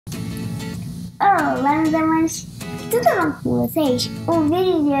Olá, meus amores, tudo bom com vocês? O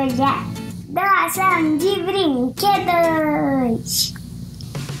vídeo de hoje é Doação de Brinquedos.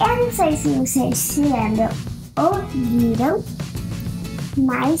 Eu não sei se vocês se lembram ou viram,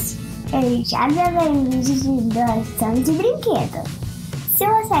 mas eu já gravei um vídeo de doação de brinquedos. Se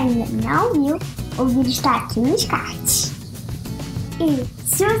você ainda não viu, o vídeo está aqui nos cards. E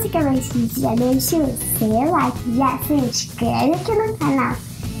se você quer ver esse vídeo, já deixa o seu like, já se inscreve aqui no canal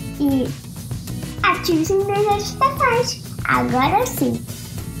e ative o sininho das notificações. Agora sim,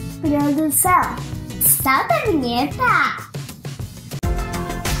 produção, solta a vinheta!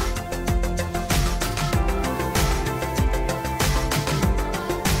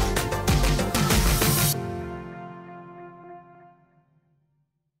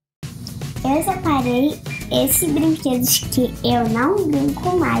 Eu separei esses brinquedos que eu não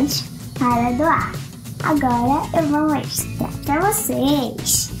brinco mais para doar. Agora eu vou mostrar para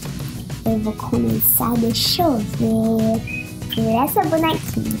vocês. Eu vou começar, deixa eu ver, por essa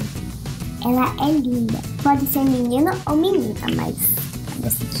bonequinha. Ela é linda, pode ser menino ou menina, mas olha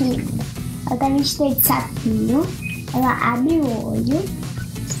essa que linda. Ela tá vestida de sapinho, ela abre o olho,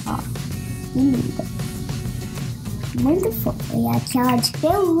 ó, que linda. Muito fofa, e aquela de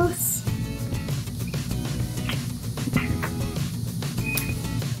pelúcia.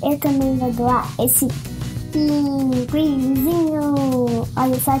 Eu também vou doar esse pinguinzinho.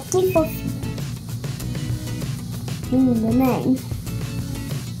 Olha só que fofinho. Lindo, né?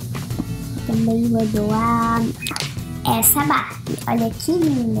 Também vou doar essa Barbie. Olha que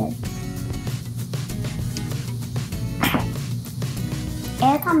linda.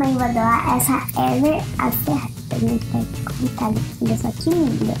 Eu também vou doar essa Ever After. Também tá aqui comentário. Olha só que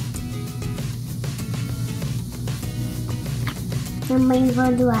linda. Também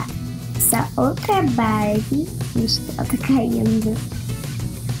vou doar essa outra Barbie. Ela tá caindo.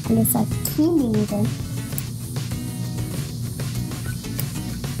 Olha só que linda.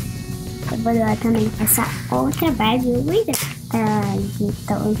 Eu vou doar também essa outra Barbie.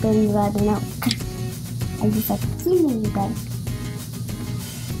 Então eu tô doando na outra. Olha só que linda.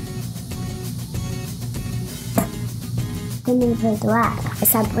 Também vou doar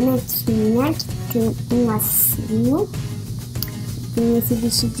essa bonequinha que tem um lacinho. Tem esse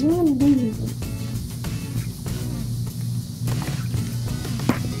vestidinho lindo.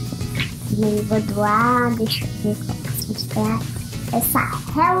 Também vou doar, deixa eu ver qual que eu posso mostrar. Essa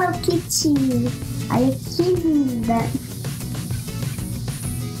Hello Kitty. Olha que linda.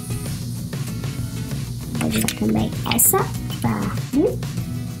 Vou doar também essa Barbie.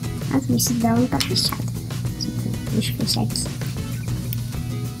 Nossa, o vestidão tá fechado. Deixa eu fechar aqui.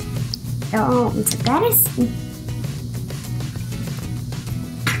 Pronto, agora sim.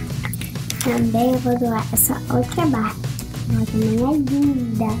 Também eu vou doar essa outra Barbie. Ela também é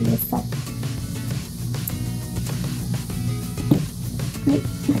linda, olha só.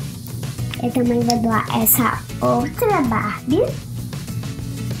 Eu também vou doar essa outra Barbie.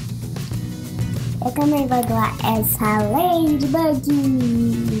 Eu também vou doar essa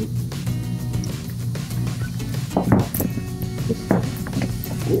Ladybug.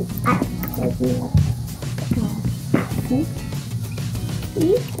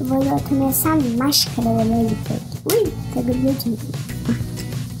 E eu vou doar também essa máscara da Ladybug. Ui, tá grudadinho.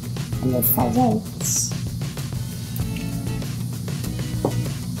 Olha só, gente.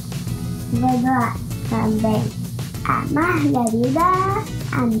 Vou doar também a Margarida,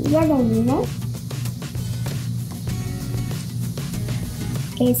 amiga da Nina.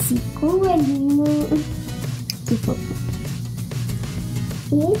 Esse coelhinho, que fofo.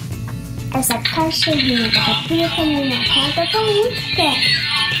 E essa cachorrinha que tá tudo também na casa, tô muito perto.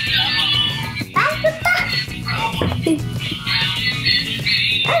 Vai, puta!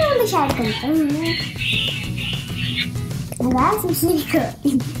 Eu não vou deixar ele cantando, né? Agora se fica.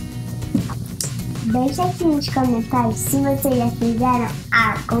 Deixa aqui nos comentários se vocês já fizeram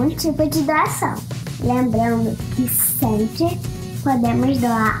algum tipo de doação. Lembrando que sempre podemos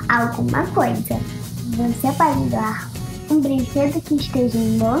doar alguma coisa. Você pode doar um brinquedo que esteja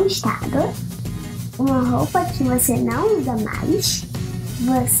em bom estado, uma roupa que você não usa mais.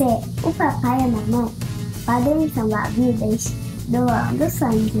 Você, o papai e a mamãe podem salvar vidas doando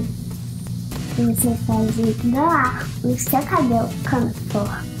sangue. Você pode doar o seu cabelo quando for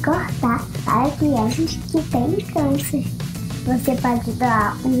cortar para crianças que têm câncer. Você pode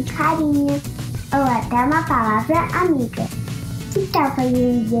doar um carinho ou até uma palavra amiga. Que tal fazer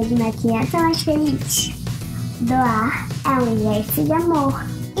um dia de uma criança mais feliz? Doar é um gesto de amor.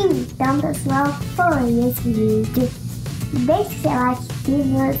 Então, pessoal, foi esse vídeo. Deixe seu like se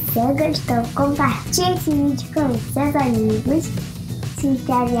você gostou. Compartilhe esse vídeo com seus amigos. Se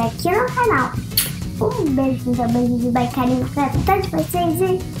inscreve aqui no canal. Um beijo com sabor, jujuba e carinho pra todos vocês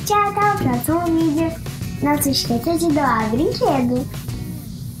e tchau, até o próximo vídeo. Não se esqueça de doar brinquedo.